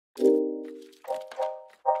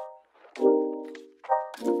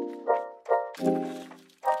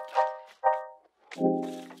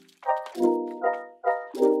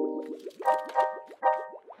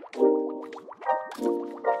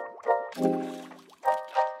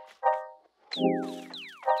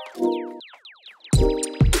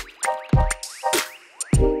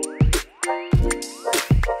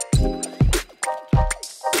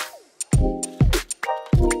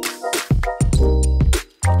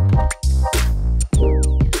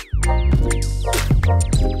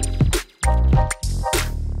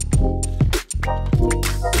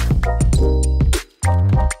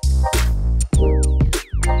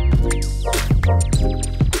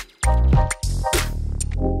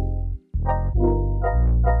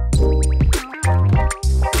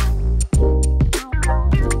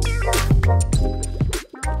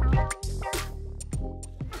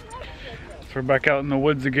we're back out in the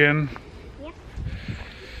woods again. Yep.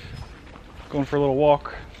 Going for a little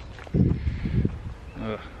walk.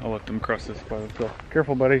 I'll let them cross this by themselves.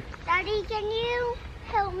 Careful, buddy. Daddy, can you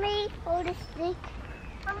help me hold a stick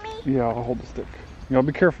for me? Yeah, I'll hold the stick. Y'all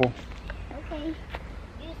be careful. Okay.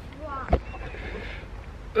 Just walk.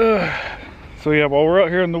 So yeah, while we're out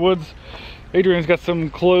here in the woods, Adrian's got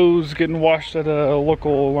some clothes getting washed at a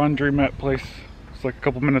local laundromat place. It's like a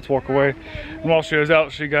couple minutes walk away. And while she was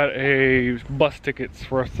out, she got a bus tickets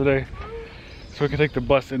for us today, so we can take the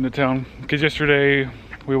bus into town. Because yesterday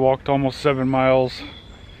we walked almost 7 miles,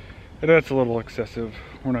 and that's a little excessive.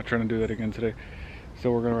 We're not trying to do that again today.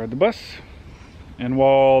 So we're gonna ride the bus, and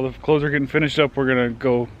while the clothes are getting finished up, we're gonna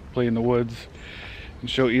go play in the woods and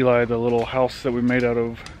show Eli the little house that we made out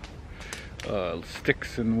of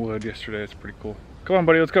sticks and wood yesterday. It's pretty cool. Come on,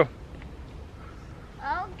 buddy, let's go.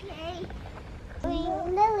 Okay. We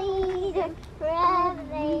the leader, wherever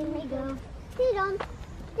they may go. Dee-dum,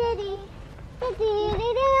 diddy,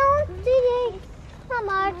 diddy-dee-dee-dum, diddy. I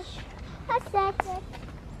march, I set,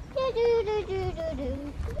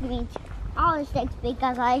 do-do-do-do-do-do. Means all the sticks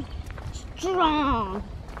because I'm strong.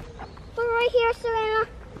 We're right here, Serena.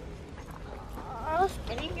 Oh,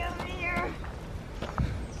 spinning over here.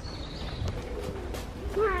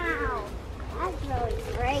 Wow, that's really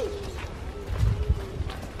great.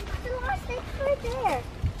 There's a lot of sticks right there.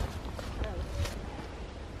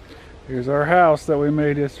 Here's our house that we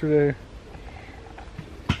made yesterday.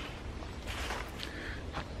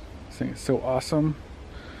 This thing is so awesome.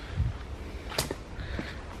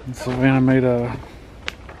 And Savannah made a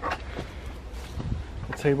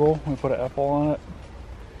table. We put an apple on it.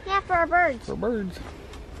 Yeah, for our birds. For birds.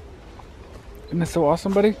 Isn't this so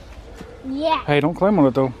awesome, buddy? Yeah. Hey, don't climb on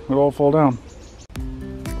it though. It'll all fall down.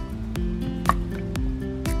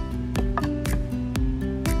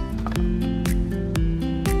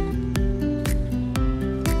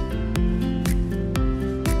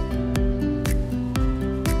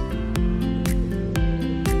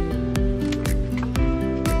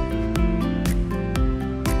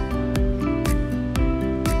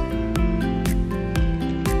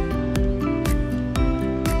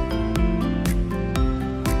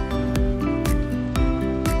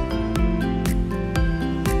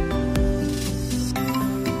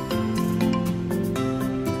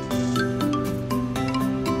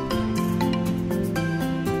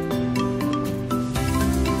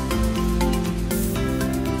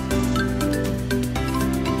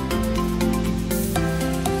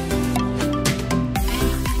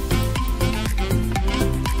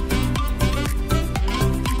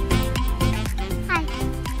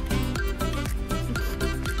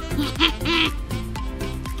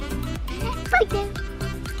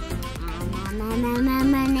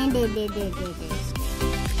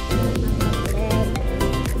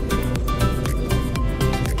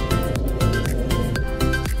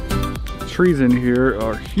 Trees in here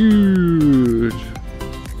are huge.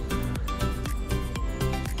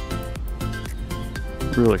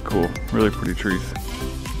 Really cool, really pretty trees.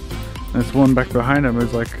 This one back behind them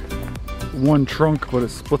is like one trunk, but it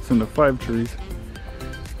splits into 5 trees.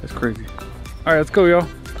 That's crazy. All right, let's go, y'all.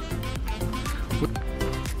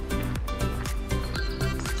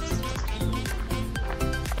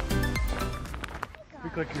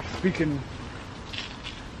 Look like you're speaking.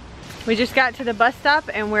 We just got to the bus stop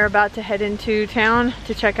and we're about to head into town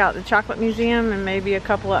to check out the chocolate museum and maybe a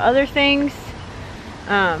couple of other things.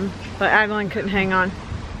 But Adeline couldn't hang on.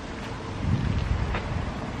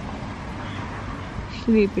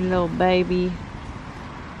 Sleepy little baby.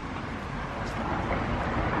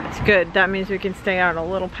 It's good. That means we can stay out a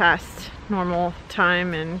little past normal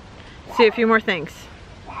time and see a few more things.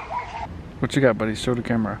 What you got, buddy? Show the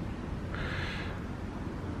camera.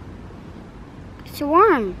 It's a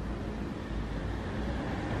worm.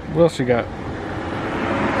 What else you got?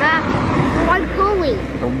 One pulley.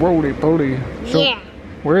 A roly-poly. Yeah.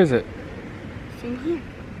 Where is it? It's in here.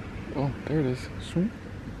 Oh, there it is.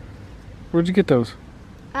 Where'd you get those?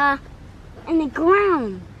 In the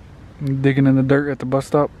ground. Digging in the dirt at the bus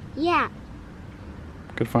stop? Yeah.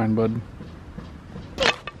 Good find, bud.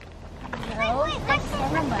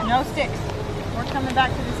 No sticks. We're coming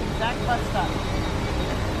back to this exact bus stop.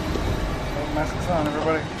 Masks on,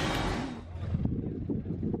 everybody.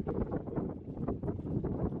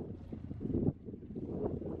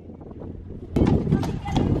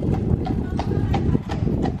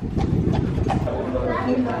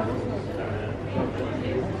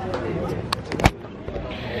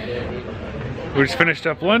 We just finished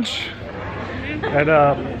up lunch at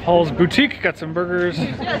Paul's Boutique. Got some burgers,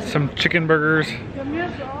 some chicken burgers.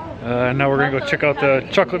 Now we're gonna go check out the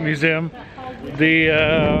chocolate museum.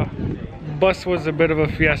 The bus was a bit of a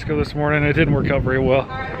fiasco this morning. It didn't work out very well.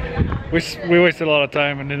 We wasted a lot of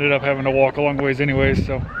time and ended up having to walk a long ways anyways,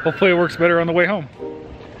 so hopefully it works better on the way home.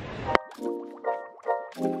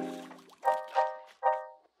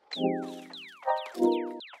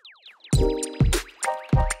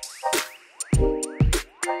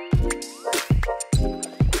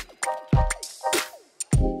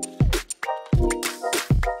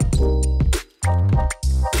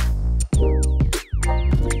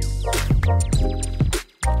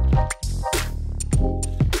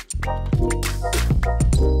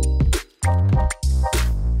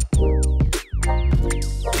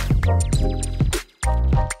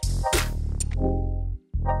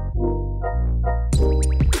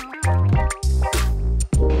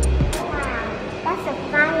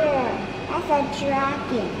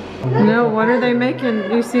 No, what are they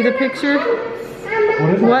making? You see the picture?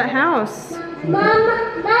 What house? Mama.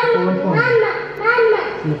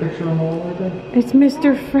 See the picture on the wall right there? It's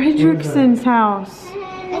Mr. Fredrickson's house.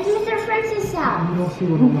 It's Mr. Fredrickson's house. You don't see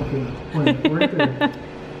what I'm looking at. Point right there.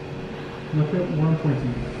 Look at where I'm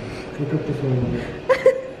pointing. Look up this way a little bit.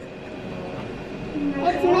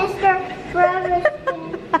 It's Mr. Fredrickson.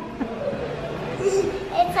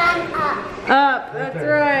 It's on up. Up, that's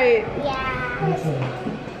right. Yeah.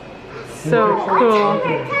 So cool.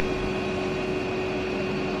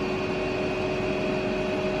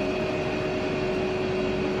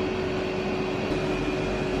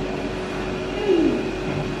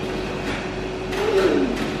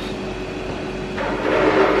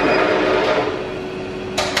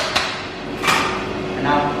 And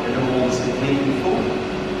now the wall is completely full.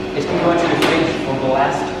 It can go into the fridge for the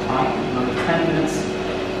last time, another 10 minutes,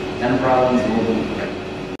 then problems will be ready.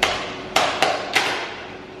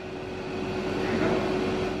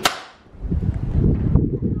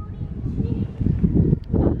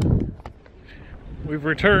 We've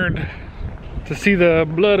returned to see the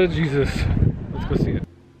blood of Jesus. Let's go see it.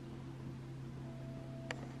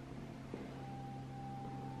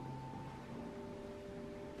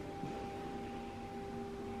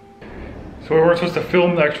 So we weren't supposed to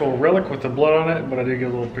film the actual relic with the blood on it, but I did get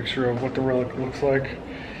a little picture of what the relic looks like.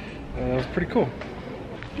 It was pretty cool.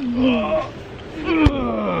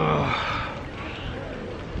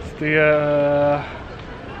 It's the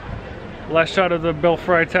last shot of the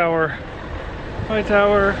Belfry Tower. Hi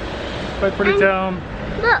Tower, hi pretty town.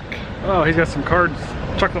 Look. Oh, he's got some cards.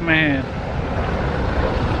 Chocolate Man.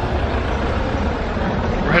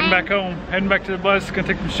 We're heading back home, heading back to the bus, gonna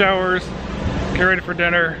take some showers, get ready for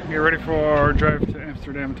dinner, get ready for our drive to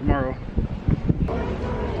Amsterdam tomorrow.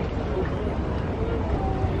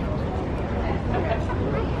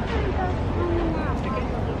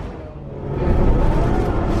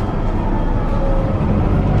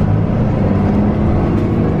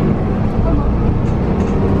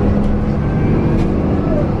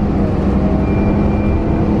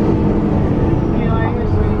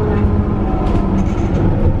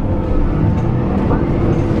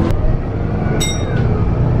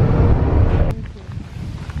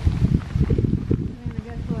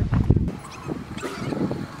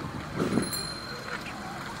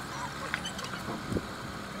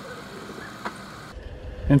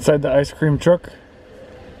 Inside the ice cream truck,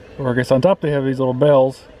 or I guess on top they have these little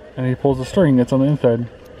bells, and he pulls the string that's on the inside.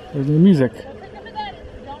 There's the music. Daddy!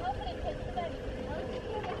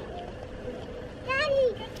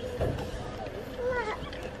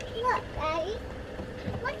 Look, Daddy.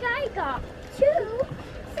 Look, I got two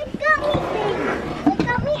gummy things. They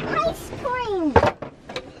got me ice cream.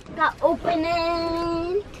 Got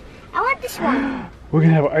opening. I want this one. We're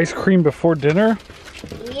gonna have ice cream before dinner?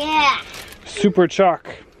 Yeah. Super choc.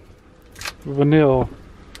 Vanilla.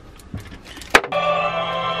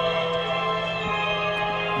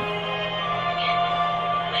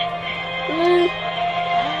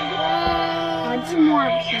 Want some more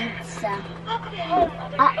pizza?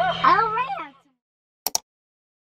 I